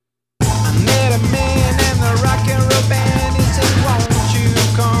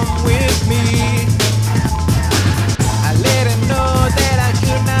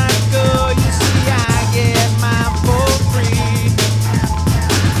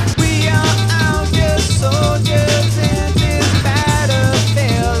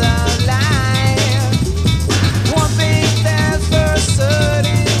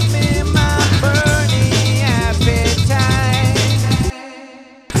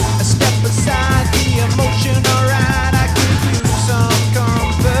attention, alright, I could use some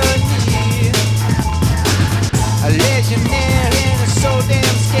company. A legionnaire and so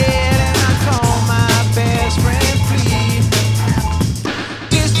damn scared, and I call my best friend Flea.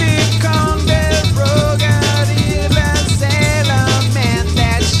 This Ticonderoga, even sailor man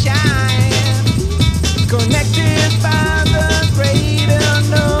that shine, connected by the greater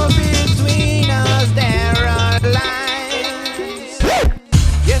no between us there are lines.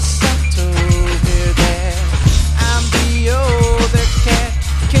 Yes, I told her that I'm the older cat,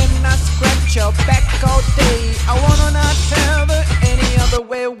 cannot scratch your back all day. I wanna not have it any other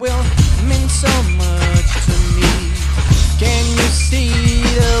way will mean so much to me. Can you see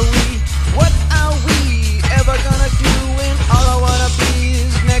the we? What are we ever gonna do when all I wanna be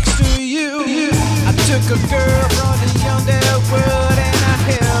is next to you? I took a girl from the underworld and I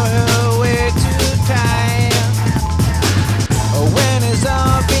held her way too tight. When it's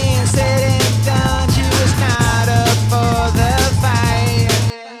all being said and done, she was not up for the fight.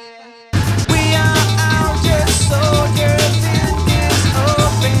 We are all just soldiers in this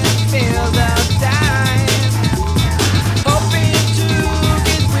open field of time, hoping to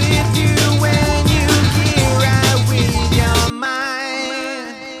get with you when you get right with your mind.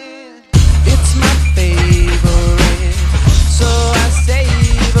 It's my favorite, so I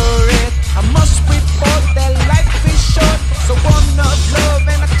savor it. I must report that life is short, so one of love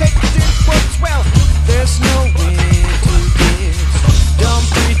and I take it what's well. There's no way to give, don't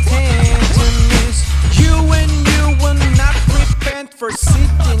pretend to miss. You and you will not repent for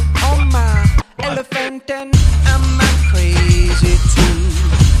sitting on my elephant, and I'm not crazy too,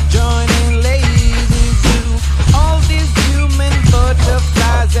 joining lazy zoo. All these human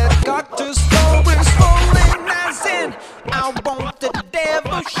butterflies that got to slow is falling as in. I want the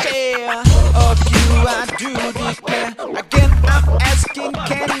devil share of you, I do declare. Again, I'm asking,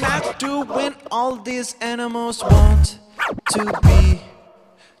 can I do when all these animals want to be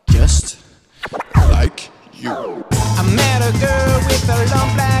just like you? I met a girl with a long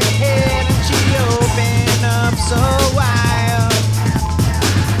black hair and she opened up so wild.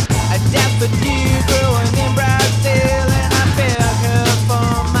 A daffodil growing in Brazil and I felt her for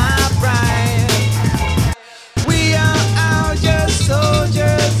my bride. We are all just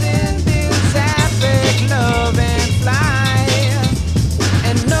soldiers in this epic love and flight,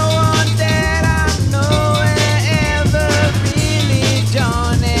 and no one that I know ever really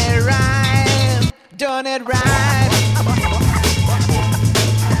done it right. Done it right.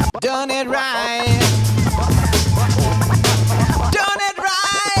 Done it right. Done it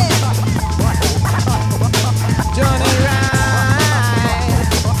right. Done it right.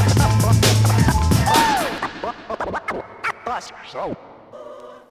 So